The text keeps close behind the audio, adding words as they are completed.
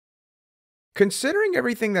Considering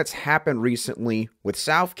everything that's happened recently with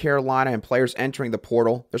South Carolina and players entering the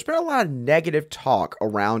portal, there's been a lot of negative talk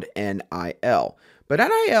around NIL. But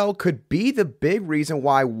NIL could be the big reason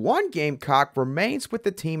why one Gamecock remains with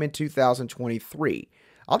the team in 2023.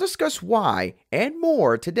 I'll discuss why and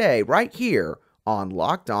more today right here on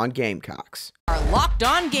Locked On Gamecocks. Our Locked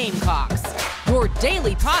On Gamecocks, your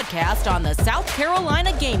daily podcast on the South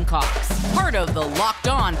Carolina Gamecocks, part of the Locked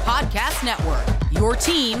On Podcast Network, your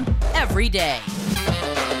team every day.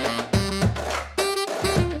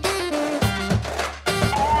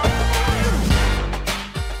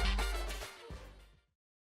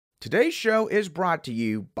 Today's show is brought to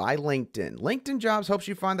you by LinkedIn. LinkedIn Jobs helps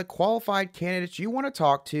you find the qualified candidates you want to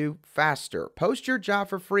talk to faster. Post your job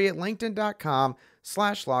for free at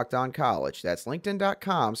linkedin.com/lockedoncollege. That's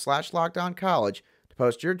linkedin.com/lockedoncollege to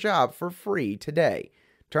post your job for free today.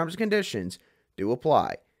 Terms and conditions do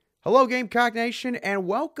apply. Hello, Gamecock Nation, and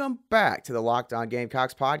welcome back to the Locked On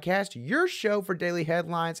Gamecocks podcast, your show for daily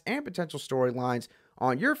headlines and potential storylines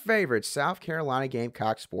on your favorite South Carolina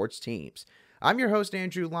Gamecock sports teams. I'm your host,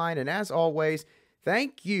 Andrew Lyon, and as always,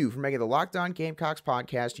 thank you for making the Locked On Gamecocks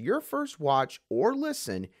podcast your first watch or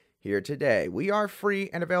listen here today. We are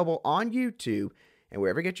free and available on YouTube and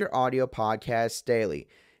wherever you get your audio podcasts daily.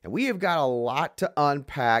 And we have got a lot to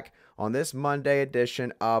unpack on this Monday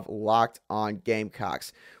edition of Locked On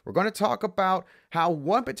Gamecocks. We're going to talk about how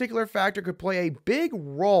one particular factor could play a big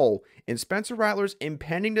role in Spencer Rattler's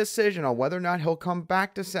impending decision on whether or not he'll come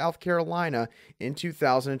back to South Carolina in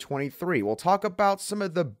 2023. We'll talk about some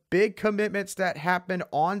of the big commitments that happened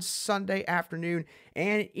on Sunday afternoon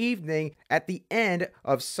and evening at the end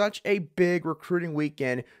of such a big recruiting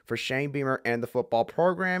weekend for Shane Beamer and the football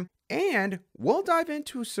program. And we'll dive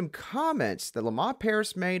into some comments that Lamont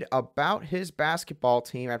Paris made about his basketball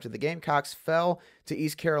team after the Gamecocks fell to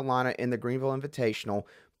East Carolina in the Greenville Invitational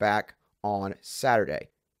back on Saturday.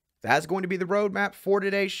 That's going to be the roadmap for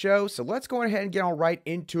today's show, so let's go ahead and get on right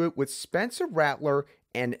into it with Spencer Rattler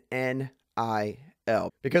and NIL.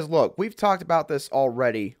 Because look, we've talked about this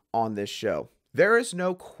already on this show. There is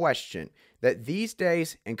no question that these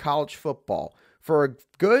days in college football, for a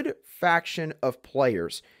good faction of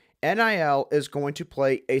players, NIL is going to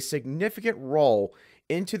play a significant role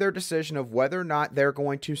into their decision of whether or not they're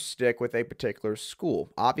going to stick with a particular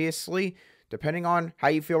school. Obviously, depending on how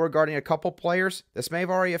you feel regarding a couple players, this may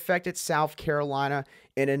have already affected South Carolina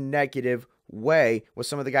in a negative way with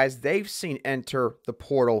some of the guys they've seen enter the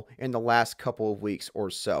portal in the last couple of weeks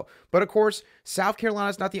or so. But of course, South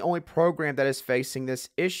Carolina is not the only program that is facing this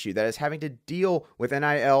issue, that is having to deal with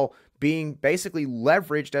NIL being basically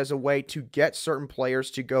leveraged as a way to get certain players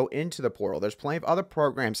to go into the portal. There's plenty of other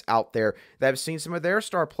programs out there that have seen some of their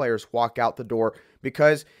star players walk out the door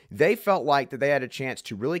because they felt like that they had a chance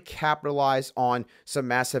to really capitalize on some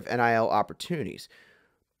massive NIL opportunities.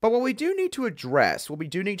 But what we do need to address, what we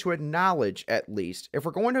do need to acknowledge at least, if we're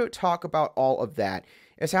going to talk about all of that,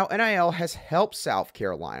 is how NIL has helped South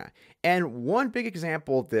Carolina. And one big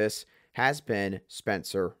example of this has been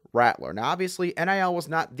Spencer Rattler. Now, obviously, NIL was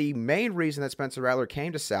not the main reason that Spencer Rattler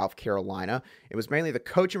came to South Carolina. It was mainly the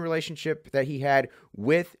coaching relationship that he had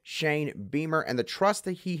with Shane Beamer and the trust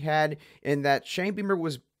that he had in that Shane Beamer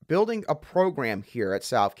was building a program here at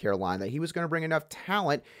South Carolina, that he was going to bring enough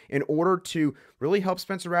talent in order to really help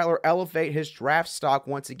Spencer Rattler elevate his draft stock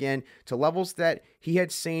once again to levels that he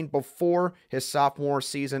had seen before his sophomore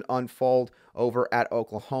season unfold over at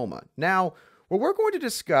Oklahoma. Now, what we're going to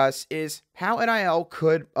discuss is how NIL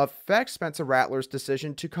could affect Spencer Rattler's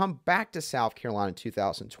decision to come back to South Carolina in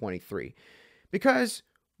 2023. Because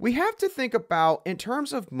we have to think about, in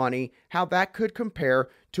terms of money, how that could compare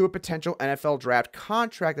to a potential NFL draft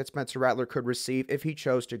contract that Spencer Rattler could receive if he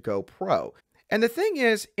chose to go pro. And the thing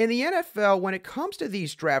is, in the NFL, when it comes to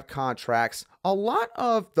these draft contracts, a lot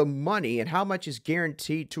of the money and how much is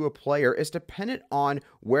guaranteed to a player is dependent on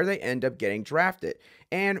where they end up getting drafted.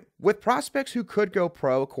 And with prospects who could go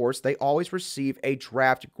pro, of course, they always receive a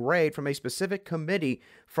draft grade from a specific committee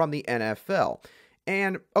from the NFL.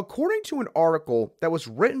 And according to an article that was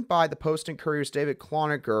written by the Post and Courier's David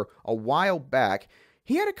Cloninger a while back,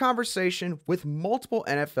 he had a conversation with multiple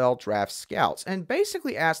NFL draft scouts and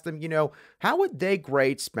basically asked them, how would they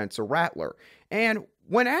grade Spencer Rattler? And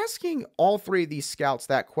when asking all three of these scouts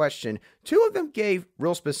that question, two of them gave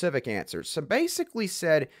real specific answers. So basically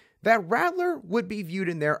said that Rattler would be viewed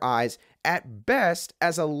in their eyes at best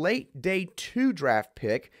as a late day 2 draft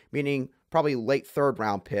pick, meaning probably late third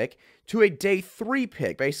round pick, to a day 3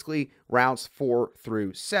 pick, basically rounds 4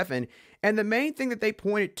 through 7. And the main thing that they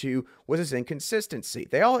pointed to was his inconsistency.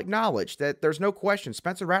 They all acknowledged that there's no question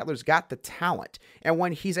Spencer Rattler's got the talent. And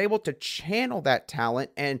when he's able to channel that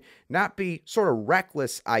talent and not be sort of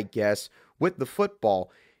reckless, I guess, with the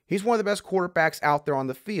football, he's one of the best quarterbacks out there on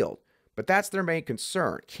the field. But that's their main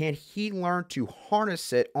concern. Can he learn to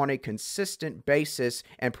harness it on a consistent basis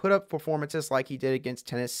and put up performances like he did against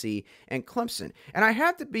Tennessee and Clemson? And I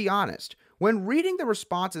have to be honest, when reading the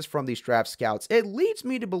responses from these draft scouts, it leads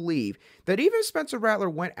me to believe that even if Spencer Rattler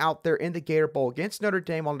went out there in the Gator Bowl against Notre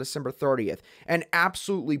Dame on December 30th and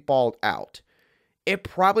absolutely balled out, it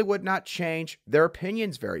probably would not change their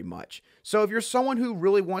opinions very much. So if you're someone who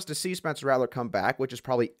really wants to see Spencer Rattler come back, which is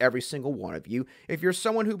probably every single one of you, if you're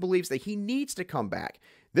someone who believes that he needs to come back,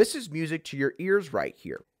 this is music to your ears right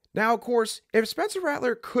here. Now, of course, if Spencer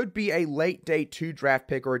Rattler could be a late day 2 draft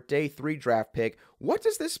pick or a day 3 draft pick, what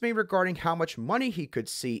does this mean regarding how much money he could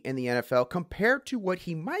see in the NFL compared to what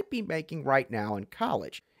he might be making right now in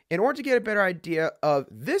college? In order to get a better idea of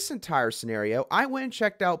this entire scenario, I went and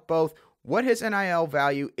checked out both what his NIL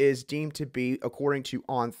value is deemed to be according to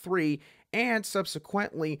On3, and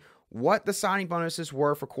subsequently what the signing bonuses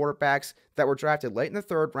were for quarterbacks that were drafted late in the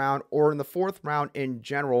 3rd round or in the 4th round in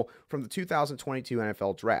general from the 2022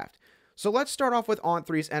 NFL Draft. So let's start off with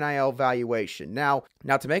On3's NIL valuation. Now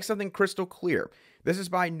to make something crystal clear, this is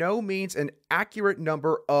by no means an accurate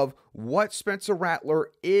number of what Spencer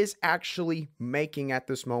Rattler is actually making at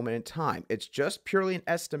this moment in time. It's just purely an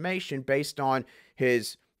estimation based on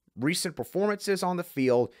his recent performances on the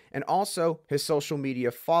field and also his social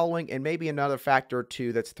media following, and maybe another factor or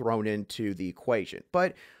two that's thrown into the equation.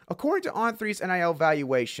 But according to On3's NIL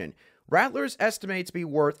valuation, Rattler is estimated to be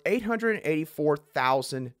worth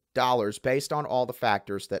 $884,000 based on all the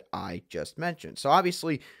factors that I just mentioned. So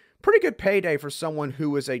obviously, pretty good payday for someone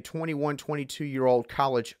who is a 21, 22-year-old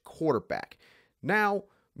college quarterback. Now,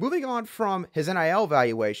 moving on from his NIL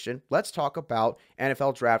valuation, let's talk about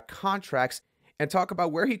NFL draft contracts and talk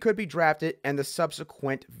about where he could be drafted and the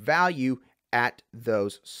subsequent value at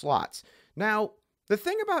those slots. Now, the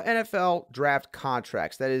thing about NFL draft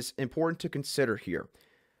contracts that is important to consider here,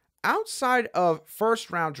 outside of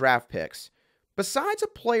first-round draft picks, besides a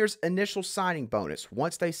player's initial signing bonus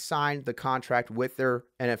once they signed the contract with their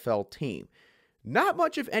NFL team, not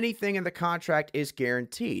much of anything in the contract is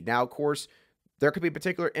guaranteed. Now, of course, there could be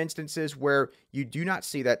particular instances where you do not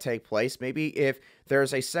see that take place. Maybe if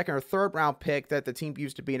there's a 2nd or 3rd round pick that the team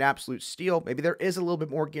views to be an absolute steal, maybe there is a little bit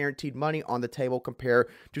more guaranteed money on the table compared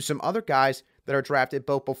to some other guys that are drafted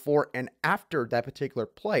both before and after that particular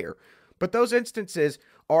player. But those instances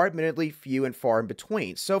are admittedly few and far in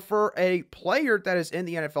between. So for a player that is in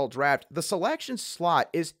the NFL draft, the selection slot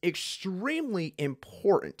is extremely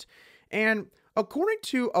important. And according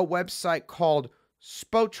to a website called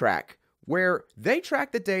Spotrac, where they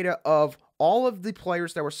track the data of all of the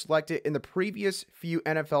players that were selected in the previous few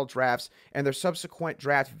NFL drafts and their subsequent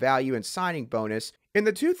draft value and signing bonus, in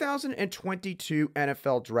the 2022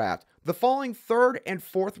 NFL Draft, the following 3rd and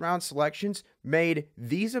 4th round selections made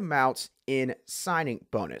these amounts in signing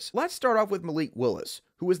bonus. Let's start off with Malik Willis,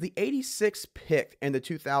 who was the 86th pick in the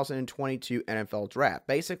 2022 NFL Draft,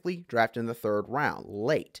 basically drafted in the 3rd round,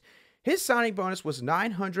 late. His signing bonus was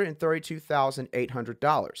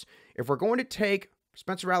 $932,800. If we're going to take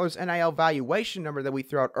Spencer Rattler's NIL valuation number that we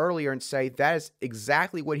threw out earlier and say that is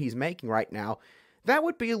exactly what he's making right now, that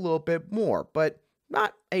would be a little bit more, but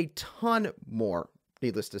not a ton more,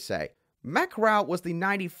 needless to say. Matt Corral was the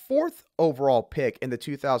 94th overall pick in the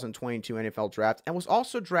 2022 NFL Draft and was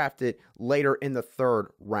also drafted later in the 3rd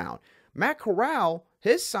round. Matt Corral,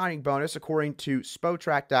 his signing bonus, according to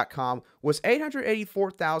Spotrac.com, was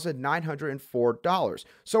 $884,904.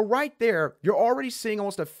 So right there, you're already seeing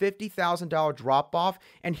almost a $50,000 drop-off,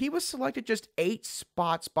 and he was selected just 8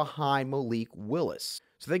 spots behind Malik Willis.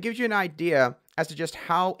 So that gives you an idea as to just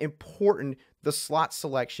how important the slot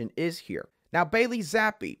selection is here. Now, Bailey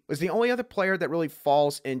Zappi was the only other player that really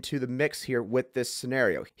falls into the mix here with this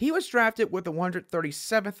scenario. He was drafted with the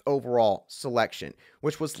 137th overall selection,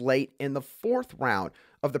 which was late in the 4th round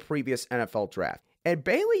of the previous NFL draft. And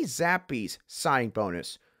Bailey Zappi's signing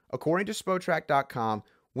bonus, according to Spotrac.com,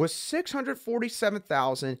 was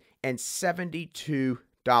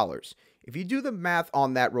 $647,072. If you do the math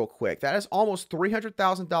on that real quick, that is almost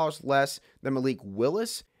 $300,000 less than Malik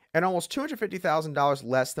Willis and almost $250,000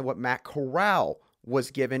 less than what Matt Corral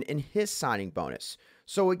was given in his signing bonus.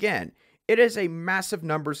 So again, it is a massive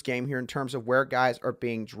numbers game here in terms of where guys are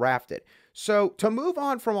being drafted. So to move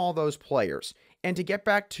on from all those players and to get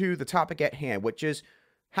back to the topic at hand, which is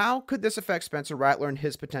How could this affect Spencer Rattler and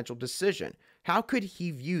his potential decision? How could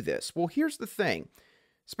he view this? Well, here's the thing.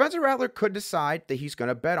 Spencer Rattler could decide that he's going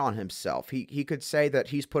to bet on himself. He could say that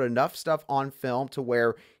he's put enough stuff on film to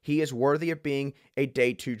where he is worthy of being a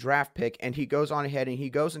day 2 draft pick, and he goes on ahead and he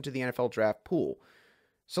goes into the NFL draft pool.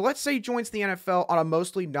 So let's say he joins the NFL on a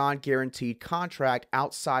mostly non-guaranteed contract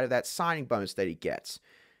outside of that signing bonus that he gets.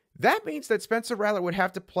 That means that Spencer Rattler would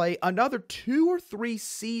have to play another 2 or 3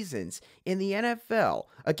 seasons in the NFL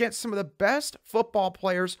against some of the best football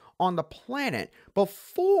players on the planet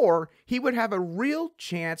before he would have a real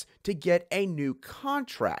chance to get a new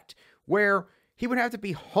contract, where he would have to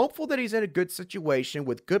be hopeful that he's in a good situation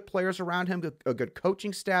with good players around him, a good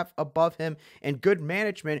coaching staff above him, and good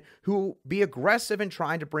management who will be aggressive in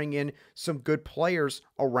trying to bring in some good players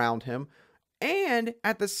around him. And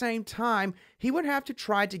at the same time, he would have to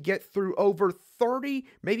try to get through over 30,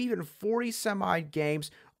 maybe even 40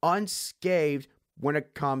 games unscathed when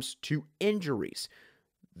it comes to injuries.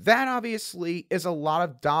 That obviously is a lot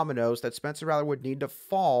of dominoes that Spencer Rattler would need to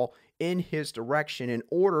fall in his direction in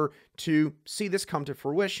order to see this come to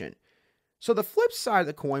fruition. So the flip side of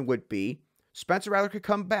the coin would be Spencer Rattler could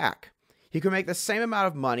come back. He could make the same amount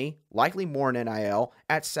of money, likely more in NIL,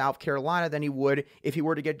 at South Carolina than he would if he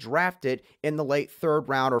were to get drafted in the late 3rd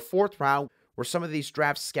round or 4th round, where some of these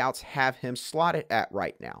draft scouts have him slotted at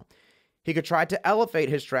right now. He could try to elevate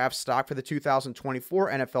his draft stock for the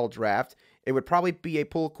 2024 NFL draft. It would probably be a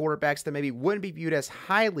pool of quarterbacks that maybe wouldn't be viewed as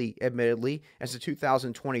highly, admittedly, as the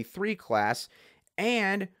 2023 class,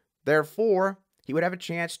 and therefore, he would have a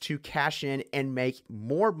chance to cash in and make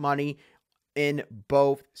more money in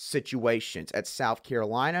both situations at South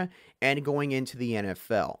Carolina and going into the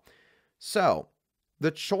NFL. So,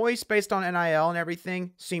 the choice based on NIL and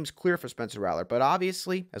everything seems clear for Spencer Rattler, but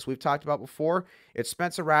obviously, as we've talked about before, it's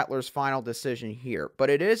Spencer Rattler's final decision here. But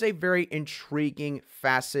it is a very intriguing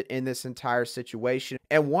facet in this entire situation,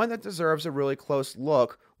 and one that deserves a really close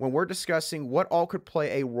look when we're discussing what all could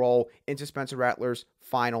play a role into Spencer Rattler's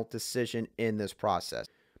final decision in this process.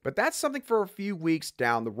 But that's something for a few weeks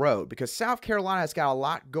down the road, because South Carolina has got a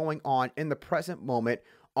lot going on in the present moment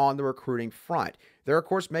on the recruiting front. They're, of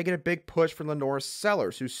course, making a big push for LaNorris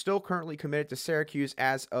Sellers, who's still currently committed to Syracuse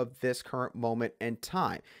as of this current moment in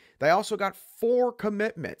time. They also got 4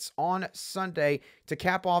 commitments on Sunday to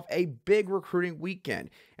cap off a big recruiting weekend.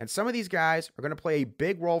 And some of these guys are going to play a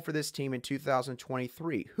big role for this team in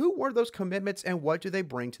 2023. Who were those commitments and what do they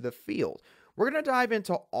bring to the field? We're going to dive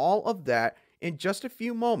into all of that in just a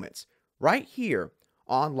few moments, right here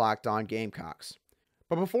on Locked On Gamecocks.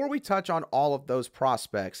 But before we touch on all of those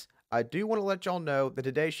prospects, I do want to let y'all know that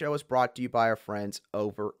today's show is brought to you by our friends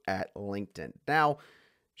over at LinkedIn. Now,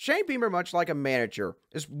 Shane Beamer, much like a manager,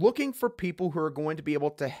 is looking for people who are going to be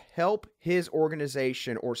able to help his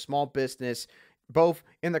organization or small business both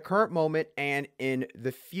in the current moment and in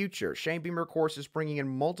the future. Shane Beamer, of course, is bringing in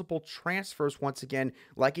multiple transfers once again,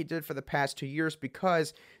 like he did for the past 2 years,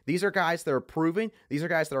 because these are guys that are proven, these are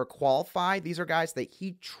guys that are qualified, these are guys that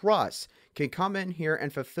he trusts can come in here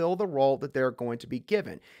and fulfill the role that they're going to be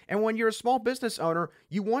given. And when you're a small business owner,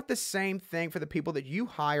 you want the same thing for the people that you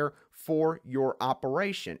hire for your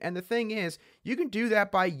operation. And the thing is, you can do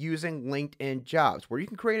that by using LinkedIn Jobs, where you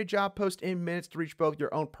can create a job post in minutes to reach both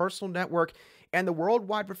your own personal network and the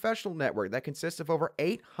worldwide professional network that consists of over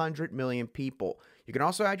 800 million people. You can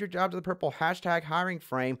also add your job to the purple hashtag hiring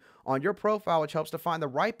frame on your profile, which helps to find the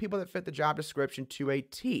right people that fit the job description to a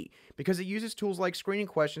T, because it uses tools like screening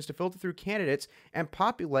questions to filter through candidates and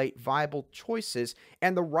populate viable choices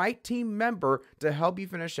and the right team member to help you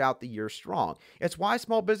finish out the year strong. It's why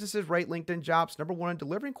small businesses rate LinkedIn Jobs #1 in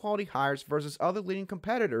delivering quality hires versus other leading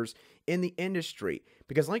competitors in the industry,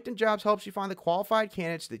 because LinkedIn Jobs helps you find the qualified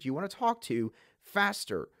candidates that you want to talk to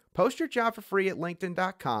faster. Post your job for free at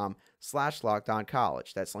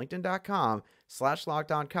linkedin.com/lockedoncollege. That's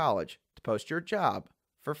linkedin.com/lockedoncollege to post your job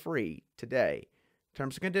for free today.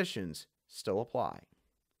 Terms and conditions still apply.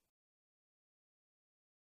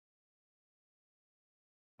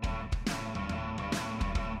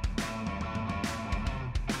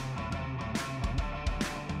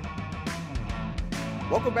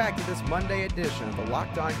 Welcome back to this Monday edition of the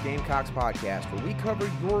Locked On Gamecocks podcast, where we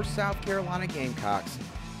cover your South Carolina Gamecocks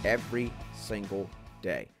every single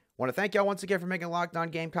day. I want to thank y'all once again for making Locked On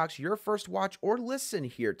Gamecocks your first watch or listen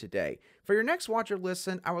here today. For your next watch or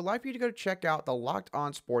listen, I would like for you to go check out the Locked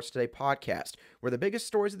On Sports Today podcast, where the biggest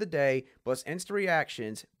stories of the day, plus instant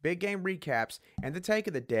reactions, big game recaps, and the take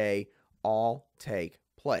of the day all take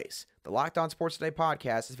place. The Locked On Sports Today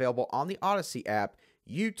podcast is available on the Odyssey app,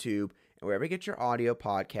 YouTube, and wherever you get your audio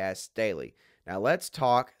podcasts daily. Now let's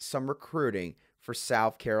talk some recruiting for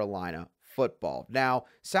South Carolina football. Now,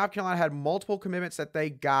 South Carolina had multiple commitments that they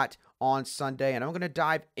got on Sunday, and I'm going to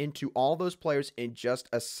dive into all those players in just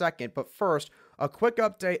a second. But first, a quick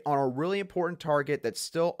update on a really important target that's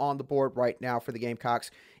still on the board right now for the Gamecocks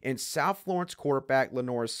in South Florence quarterback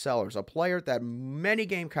LaNorris Sellers, a player that many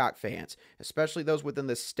Gamecock fans, especially those within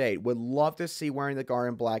the state, would love to see wearing the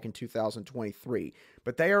Garden Black in 2023.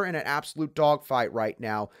 But they are in an absolute dogfight right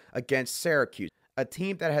now against Syracuse, a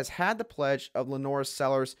team that has had the pledge of LaNorris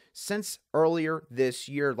Sellers since earlier this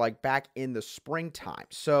year, like back in the springtime.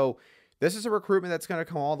 So this is a recruitment that's going to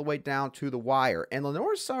come all the way down to the wire. And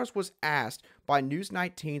LaNorris Sellers was asked by News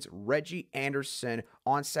 19's Reggie Anderson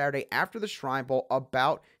on Saturday after the Shrine Bowl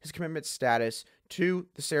about his commitment status to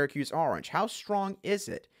the Syracuse Orange. How strong is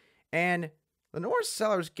it? And LaNorris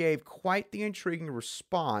Sellers gave quite the intriguing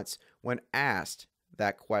response when asked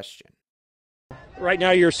that question. Right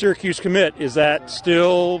now, you're a Syracuse commit. Is that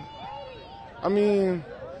still? I mean,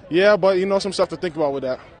 yeah, but some stuff to think about with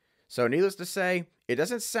that. So needless to say, it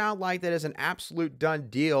doesn't sound like that is an absolute done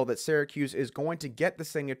deal that Syracuse is going to get the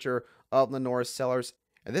signature of LaNorris Sellers.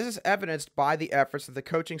 And this is evidenced by the efforts that the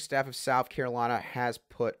coaching staff of South Carolina has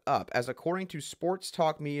put up. As according to Sports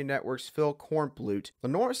Talk Media Network's Phil Kornblut,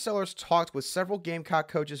 LaNorris Sellers talked with several Gamecock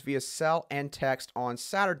coaches via cell and text on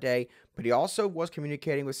Saturday, but he also was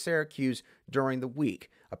communicating with Syracuse during the week.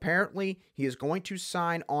 Apparently, he is going to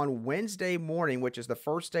sign on Wednesday morning, which is the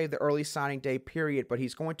first day of the early signing day period, but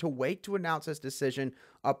he's going to wait to announce his decision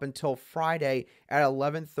up until Friday at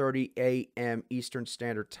 11:30 a.m. Eastern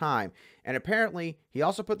Standard Time. And apparently, he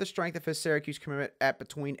also put the strength of his Syracuse commitment at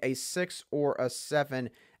between a 6 or a 7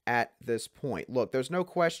 at this point. Look, there's no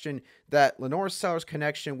question that LaNorris Sellers'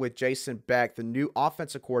 connection with Jason Beck, the new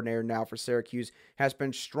offensive coordinator now for Syracuse, has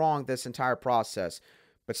been strong this entire process.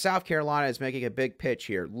 But South Carolina is making a big pitch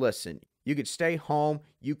here. Listen, you could stay home.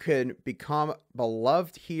 You could become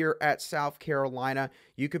beloved here at South Carolina.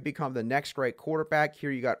 You could become the next great quarterback.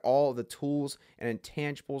 Here you got all the tools and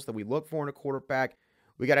intangibles that we look for in a quarterback.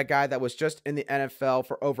 We got a guy that was just in the NFL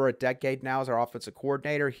for over a decade now as our offensive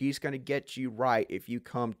coordinator. He's going to get you right if you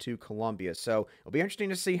come to Columbia. So it'll be interesting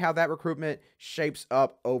to see how that recruitment shapes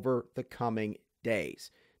up over the coming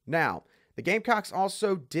days. Now, the Gamecocks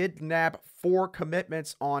also did nab 4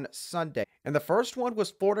 commitments on Sunday, and the first one was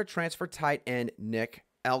Florida transfer tight end Nick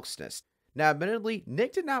Elksnis. Now, admittedly,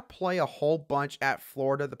 Nick did not play a whole bunch at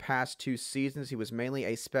Florida the past 2 seasons. He was mainly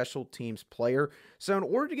a special teams player. So in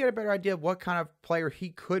order to get a better idea of what kind of player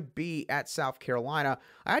he could be at South Carolina,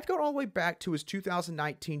 I had to go all the way back to his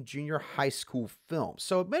 2019 junior high school film.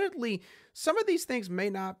 So admittedly, some of these things may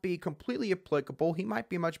not be completely applicable. He might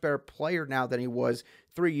be a much better player now than he was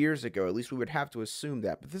 3 years ago. At least we would have to assume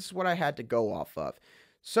that. But this is what I had to go off of.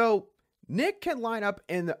 So Nick can line up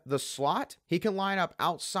in the slot, he can line up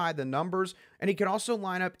outside the numbers, and he can also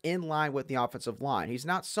line up in line with the offensive line. He's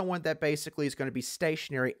not someone that basically is going to be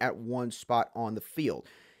stationary at one spot on the field.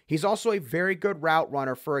 He's also a very good route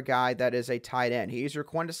runner for a guy that is a tight end. He is your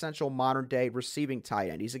quintessential modern-day receiving tight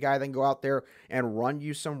end. He's a guy that can go out there and run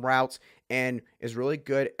you some routes and is really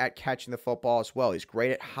good at catching the football as well. He's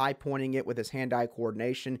great at high-pointing it with his hand-eye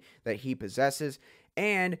coordination that he possesses,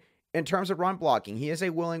 and in terms of run blocking, he is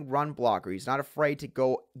a willing run blocker. He's not afraid to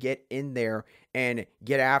go get in there and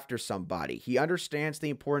get after somebody. He understands the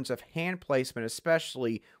importance of hand placement,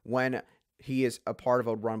 especially when he is a part of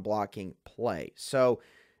a run blocking play. So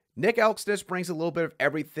Nick Elksnis brings a little bit of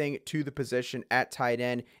everything to the position at tight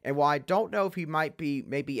end, and while I don't know if he might be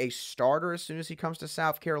maybe a starter as soon as he comes to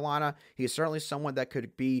South Carolina, he is certainly someone that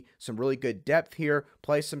could be some really good depth here,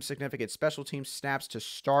 play some significant special team snaps to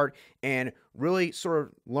start, and really sort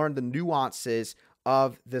of learn the nuances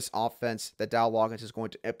of this offense that Dow Loggins is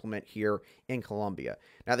going to implement here in Columbia.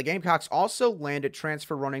 Now, the Gamecocks also landed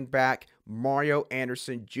transfer running back Mario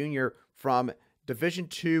Anderson Jr. from Division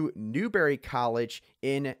II Newberry College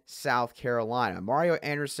in South Carolina. Mario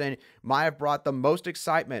Anderson might have brought the most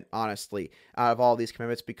excitement, honestly, out of all these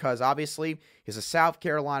commitments because obviously he's a South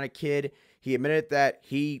Carolina kid. He admitted that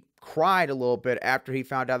he cried a little bit after he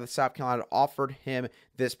found out that South Carolina offered him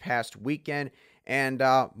this past weekend. And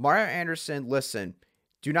Mario Anderson, listen,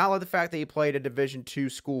 do not let the fact that he played a Division II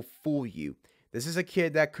school fool you. This is a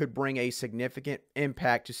kid that could bring a significant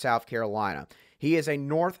impact to South Carolina. He is a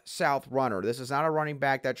north-south runner. This is not a running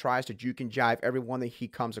back that tries to juke and jive everyone that he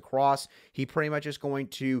comes across. He pretty much is going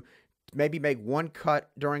to maybe make one cut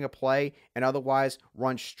during a play and otherwise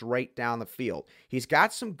run straight down the field. He's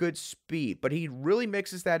got some good speed, but he really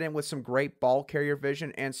mixes that in with some great ball carrier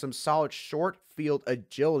vision and some solid short on-field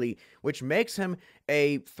agility, which makes him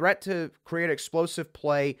a threat to create explosive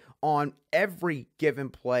play on every given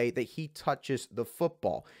play that he touches the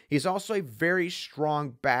football. He's also a very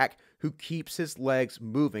strong back who keeps his legs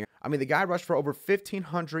moving. I mean, the guy rushed for over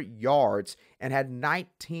 1,500 yards and had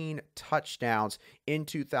 19 touchdowns in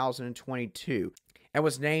 2022 and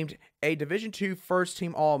was named a Division II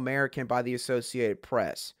first-team All-American by the Associated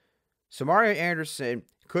Press. So Mario Anderson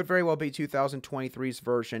could very well be 2023's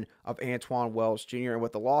version of Antoine Wells Jr. And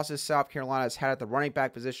with the losses South Carolina has had at the running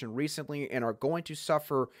back position recently and are going to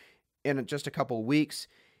suffer in just a couple of weeks,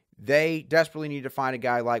 they desperately need to find a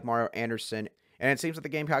guy like Mario Anderson. And it seems that the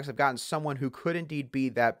Gamecocks have gotten someone who could indeed be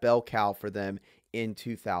that bell cow for them in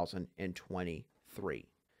 2023.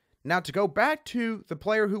 Now, to go back to the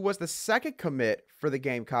player who was the second commit for the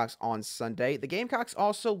Gamecocks on Sunday, the Gamecocks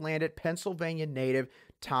also landed Pennsylvania native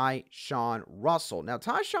Tyshawn Russell. Now,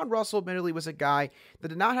 Tyshawn Russell admittedly was a guy that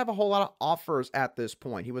did not have a whole lot of offers at this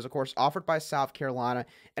point. He was, of course, offered by South Carolina,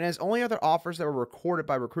 and his only other offers that were recorded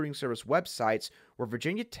by recruiting service websites were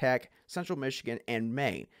Virginia Tech, Central Michigan, and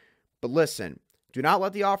Maine. But listen, do not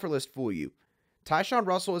let the offer list fool you. Tyshawn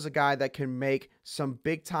Russell is a guy that can make some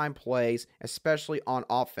big-time plays, especially on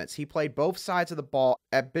offense. He played both sides of the ball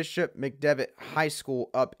at Bishop McDevitt High School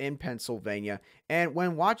up in Pennsylvania, and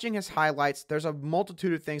when watching his highlights, there's a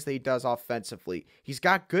multitude of things that he does offensively. He's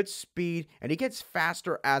got good speed, and he gets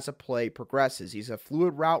faster as a play progresses. He's a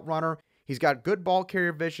fluid route runner. He's got good ball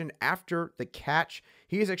carrier vision after the catch.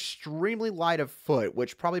 He is extremely light of foot,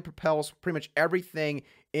 which probably propels pretty much everything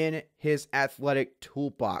in his athletic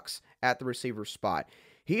toolbox at the receiver spot.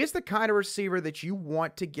 He is the kind of receiver that you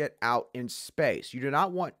want to get out in space. You do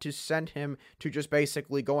not want to send him to just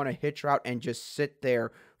basically go on a hitch route and just sit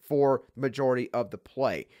there for the majority of the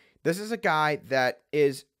play. This is a guy that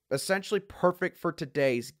is essentially perfect for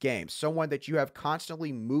today's game. Someone that you have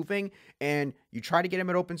constantly moving and you try to get him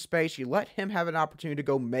in open space. You let him have an opportunity to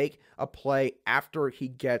go make a play after he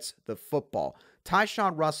gets the football.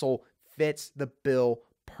 Tyshawn Russell fits the bill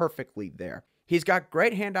perfectly there. He's got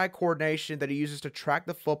great hand-eye coordination that he uses to track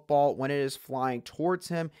the football when it is flying towards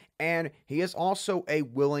him, and he is also a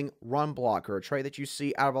willing run blocker, a trait that you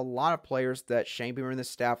see out of a lot of players that Shane Beamer and the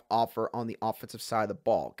staff offer on the offensive side of the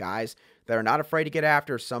ball. Guys that are not afraid to get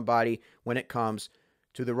after somebody when it comes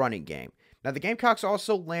to the running game. Now, the Gamecocks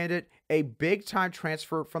also landed a big-time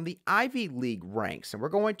transfer from the Ivy League ranks, and we're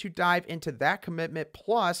going to dive into that commitment.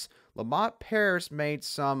 Plus, Lamont Paris made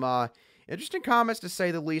some interesting comments, to say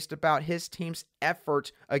the least, about his team's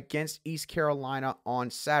effort against East Carolina on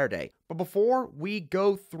Saturday. But before we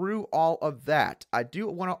go through all of that, I do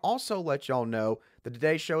want to also let y'all know that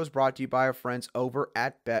today's show is brought to you by our friends over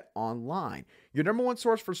at BetOnline, your number one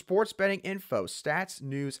source for sports betting info, stats,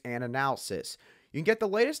 news, and analysis. You can get the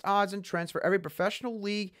latest odds and trends for every professional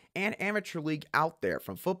league and amateur league out there,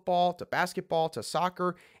 from football to basketball to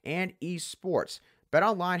soccer and esports.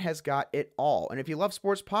 BetOnline has got it all. And if you love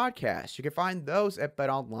sports podcasts, you can find those at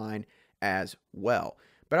BetOnline as well.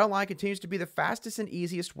 BetOnline continues to be the fastest and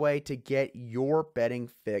easiest way to get your betting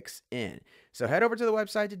fix in. So head over to the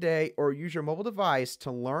website today or use your mobile device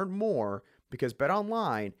to learn more, because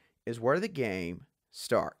BetOnline is where the game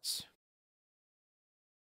starts.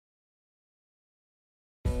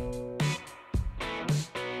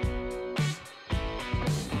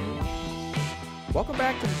 Welcome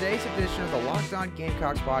back to today's edition of the Locked On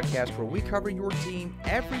Gamecocks podcast, where we cover your team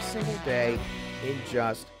every single day in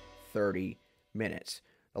just 30 minutes.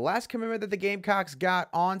 The last commitment that the Gamecocks got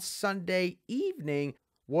on Sunday evening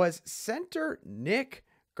was center Nick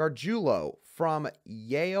Gargiulo from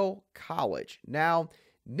Yale College. Now,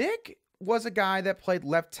 Nick was a guy that played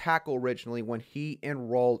left tackle originally when he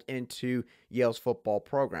enrolled into Yale's football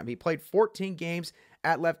program. He played 14 games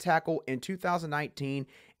at left tackle in 2019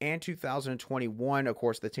 and 2021. Of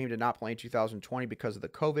course, the team did not play in 2020 because of the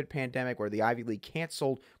COVID pandemic, where the Ivy League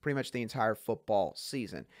canceled pretty much the entire football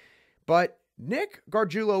season. But Nick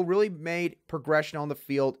Gargiulo really made progression on the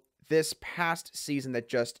field this past season that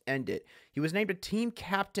just ended. He was named a team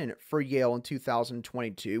captain for Yale in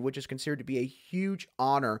 2022, which is considered to be a huge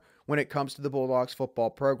honor when it comes to the Bulldogs football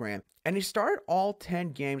program. And he started all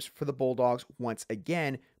 10 games for the Bulldogs once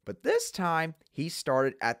again, but this time he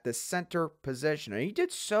started at the center position. And he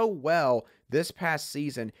did so well this past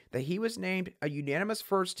season that he was named a unanimous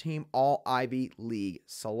first-team All-Ivy League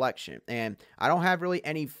selection. And I don't have really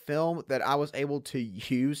any film that I was able to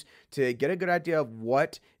use to get a good idea of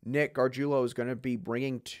what Nick Gargiulo is going to be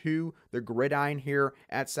bringing to the gridiron here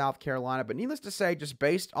at South Carolina. But needless to say, just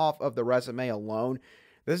based off of the resume alone,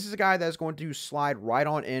 This is a guy that's going to slide right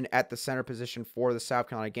on in at the center position for the South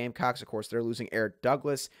Carolina Gamecocks. Of course, they're losing Eric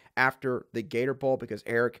Douglas after the Gator Bowl because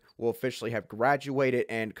Eric will officially have graduated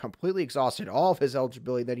and completely exhausted all of his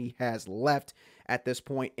eligibility that he has left at this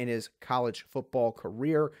point in his college football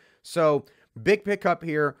career. So, big pickup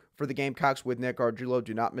here for the Gamecocks with Nick Gargiulo.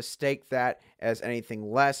 Do not mistake that as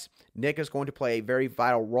anything less. Nick is going to play a very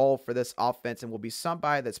vital role for this offense and will be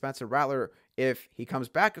somebody that Spencer Rattler, if he comes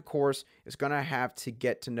back, of course, is going to have to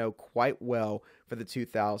get to know quite well for the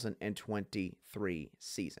 2023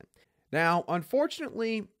 season. Now,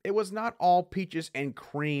 unfortunately, it was not all peaches and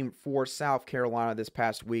cream for South Carolina this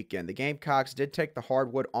past weekend. The Gamecocks did take the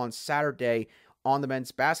hardwood on Saturday on the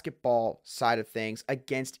men's basketball side of things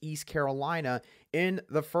against East Carolina in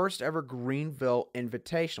the first ever Greenville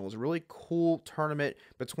Invitational. It was a really cool tournament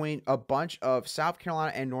between a bunch of South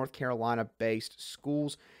Carolina and North Carolina based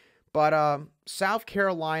schools. But South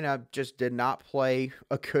Carolina just did not play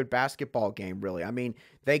a good basketball game, really. I mean,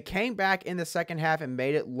 they came back in the second half and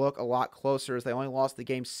made it look a lot closer as they only lost the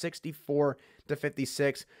game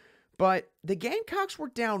 64-56. But the Gamecocks were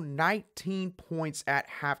down 19 points at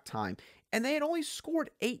halftime, and they had only scored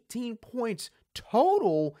 18 points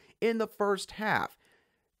total in the first half.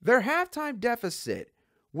 Their halftime deficit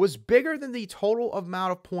was bigger than the total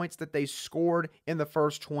amount of points that they scored in the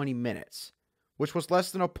first 20 minutes, which was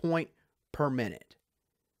less than a point per minute.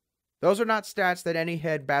 Those are not stats that any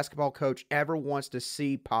head basketball coach ever wants to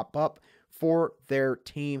see pop up for their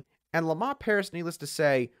team. And Lamont Paris, needless to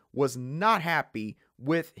say, was not happy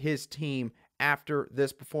with his team after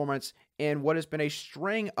this performance in what has been a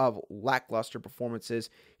string of lackluster performances.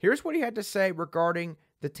 Here's what he had to say regarding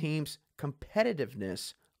the team's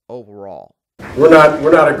competitiveness overall. We're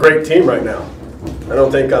not a great team right now. I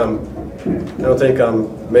don't think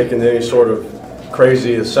I'm making any sort of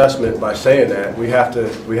crazy assessment by saying that. We have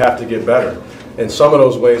to get better. And some of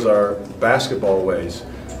those ways are basketball ways,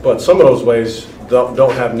 but some of those ways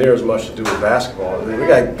don't have near as much to do with basketball.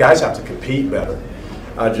 Guys have to compete better.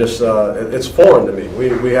 It's foreign to me.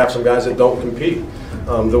 We have some guys that don't compete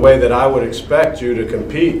the way that I would expect you to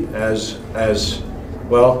compete as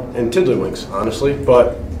well in Tiddlywinks, honestly,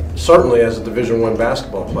 but certainly as a Division I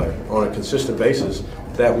basketball player on a consistent basis.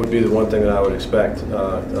 That would be the one thing that I would expect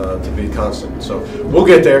to be constant. So we'll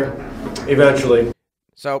get there eventually.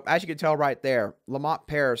 So as you can tell right there, Lamont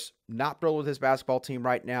Paris not thrilled with his basketball team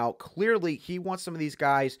right now. Clearly, he wants some of these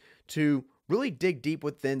guys to really dig deep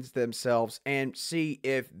within themselves and see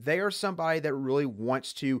if they are somebody that really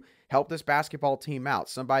wants to help this basketball team out,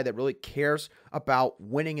 somebody that really cares about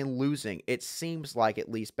winning and losing. It seems like,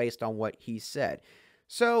 at least based on what he said.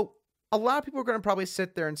 So a lot of people are going to probably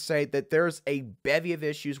sit there and say that there's a bevy of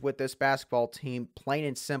issues with this basketball team, plain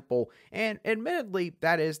and simple, and admittedly,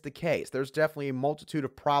 that is the case. There's definitely a multitude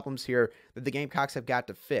of problems here that the Gamecocks have got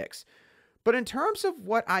to fix. But in terms of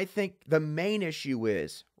what I think the main issue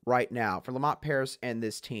is right now for Lamont Paris and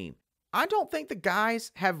this team, I don't think the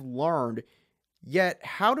guys have learned yet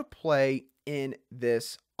how to play in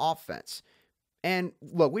this offense. And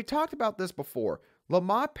look, we talked about this before.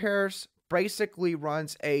 Lamont Paris basically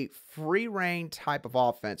runs a free reign type of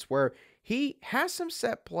offense where he has some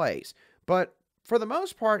set plays, but for the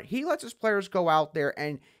most part, he lets his players go out there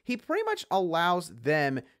and he pretty much allows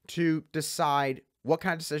them to decide what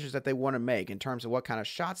kind of decisions that they want to make in terms of what kind of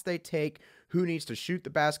shots they take, who needs to shoot the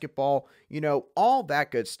basketball, all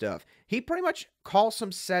that good stuff. He pretty much calls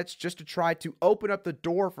some sets just to try to open up the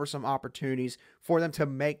door for some opportunities for them to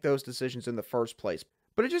make those decisions in the first place.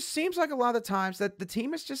 But it just seems like a lot of the times that the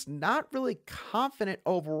team is just not really confident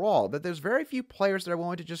overall, that there's very few players that are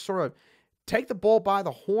willing to just sort of take the bull by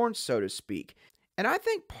the horn, so to speak. And I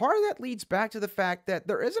think part of that leads back to the fact that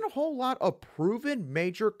there isn't a whole lot of proven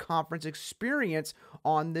major conference experience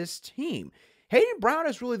on this team. Hayden Brown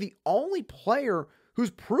is really the only player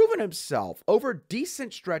who's proven himself over a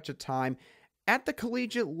decent stretch of time at the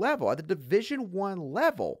collegiate level, at the Division I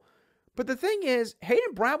level. But the thing is,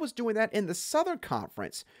 Hayden Brown was doing that in the Southern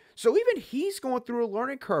Conference. So even he's going through a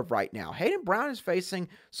learning curve right now. Hayden Brown is facing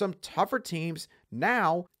some tougher teams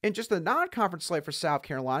now in just the non-conference slate for South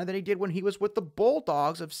Carolina than he did when he was with the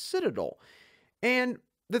Bulldogs of Citadel. And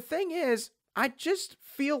the thing is, I just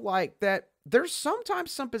feel like that there's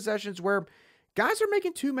sometimes some possessions where guys are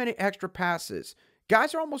making too many extra passes.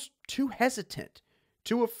 Guys are almost too hesitant,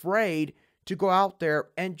 too afraid to go out there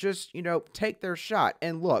and just, take their shot.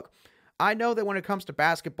 And look, I know that when it comes to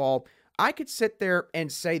basketball, I could sit there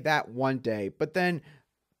and say that one day, but then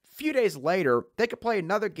a few days later, they could play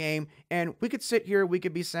another game, and we could sit here, we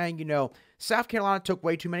could be saying, South Carolina took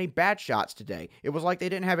way too many bad shots today. It was like they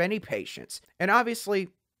didn't have any patience. And obviously,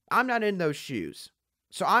 I'm not in those shoes.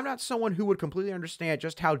 So I'm not someone who would completely understand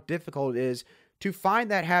just how difficult it is to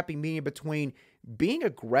find that happy medium between being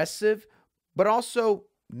aggressive, but also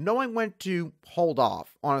knowing when to hold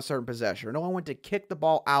off on a certain possession, or knowing when to kick the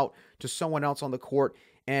ball out to someone else on the court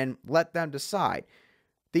and let them decide.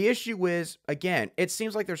 The issue is, again, it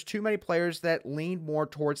seems like there's too many players that lean more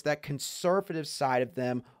towards that conservative side of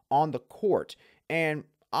them on the court. And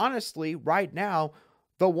honestly, right now,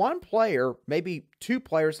 the one player, maybe two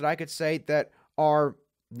players that I could say that are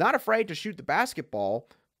not afraid to shoot the basketball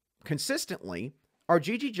consistently are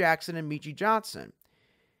Gigi Jackson and Meechie Johnson.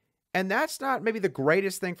 And that's not maybe the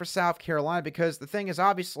greatest thing for South Carolina, because the thing is,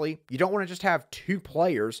 obviously, you don't want to just have two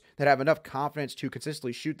players that have enough confidence to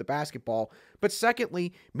consistently shoot the basketball. But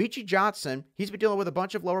secondly, Meechie Johnson, he's been dealing with a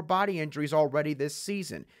bunch of lower body injuries already this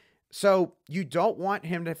season. So you don't want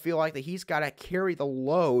him to feel like that he's got to carry the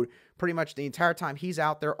load pretty much the entire time he's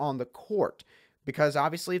out there on the court, because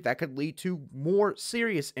obviously that could lead to more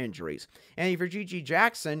serious injuries. And if you're Gigi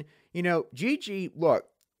Jackson, Gigi, look,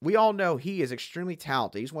 we all know he is extremely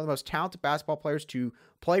talented. He's one of the most talented basketball players to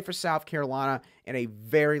play for South Carolina in a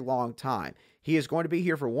very long time. He is going to be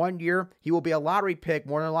here for 1 year. He will be a lottery pick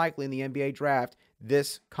more than likely in the NBA draft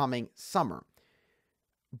this coming summer.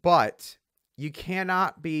 But you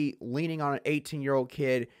cannot be leaning on an 18-year-old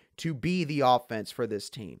kid to be the offense for this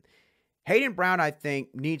team. Hayden Brown, I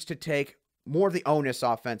think, needs to take more of the onus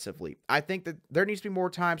offensively. I think that there needs to be more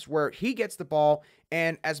times where he gets the ball,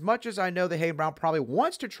 and as much as I know that Hayden Brown probably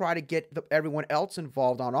wants to try to get everyone else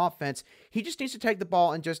involved on offense, he just needs to take the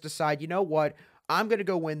ball and just decide, you know what, I'm going to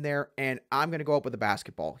go in there and I'm going to go up with the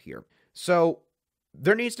basketball here. So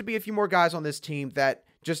there needs to be a few more guys on this team that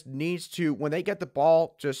just needs to, when they get the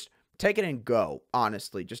ball, just take it and go,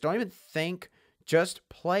 honestly. Just don't even think, just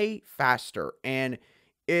play faster. And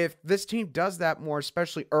if this team does that more,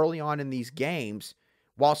 especially early on in these games,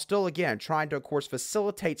 while still, again, trying to, of course,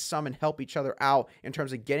 facilitate some and help each other out in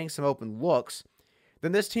terms of getting some open looks,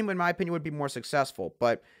 then this team, in my opinion, would be more successful.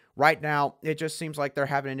 But right now, it just seems like they're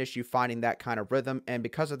having an issue finding that kind of rhythm. And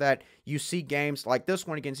because of that, you see games like this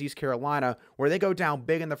one against East Carolina where they go down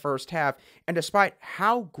big in the first half. And despite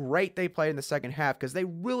how great they played in the second half, because they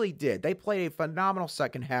really did, they played a phenomenal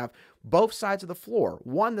second half, both sides of the floor,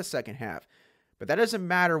 won the second half. But that doesn't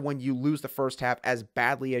matter when you lose the first half as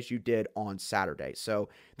badly as you did on Saturday. So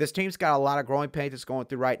this team's got a lot of growing pains that's going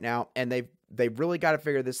through right now, and they've really got to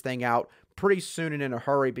figure this thing out pretty soon and in a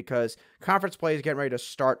hurry, because conference play is getting ready to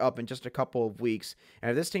start up in just a couple of weeks. And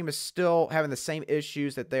if this team is still having the same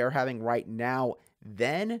issues that they are having right now,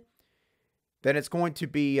 then it's going to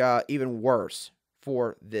be even worse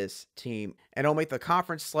for this team. And it'll make the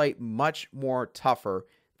conference slate much more tougher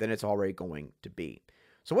than it's already going to be.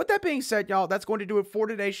 So with that being said, y'all, that's going to do it for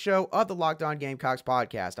today's show of the Locked On Gamecocks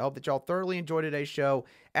podcast. I hope that y'all thoroughly enjoyed today's show.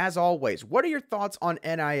 As always, what are your thoughts on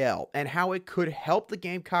NIL and how it could help the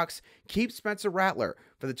Gamecocks keep Spencer Rattler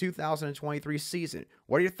for the 2023 season?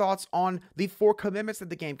 What are your thoughts on the 4 commitments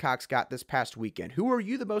that the Gamecocks got this past weekend? Who are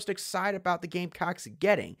you the most excited about the Gamecocks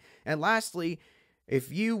getting? And lastly,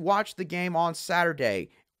 if you watched the game on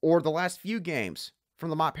Saturday or the last few games from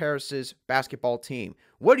Lamont Paris's basketball team,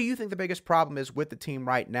 what do you think the biggest problem is with the team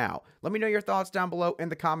right now? Let me know your thoughts down below in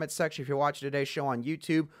the comments section if you're watching today's show on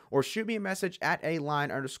YouTube, or shoot me a message at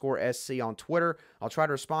 @aline_SC on Twitter. I'll try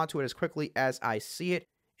to respond to it as quickly as I see it.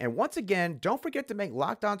 And once again, don't forget to make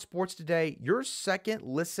Locked On Sports Today your second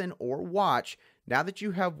listen or watch now that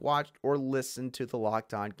you have watched or listened to the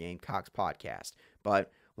Locked On Gamecocks podcast.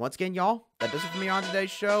 But once again, y'all, that does it for me on today's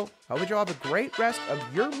show. Hope that y'all have a great rest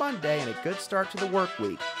of your Monday and a good start to the work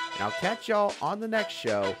week. And I'll catch y'all on the next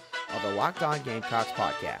show of the Locked On Gamecocks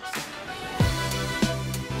podcast.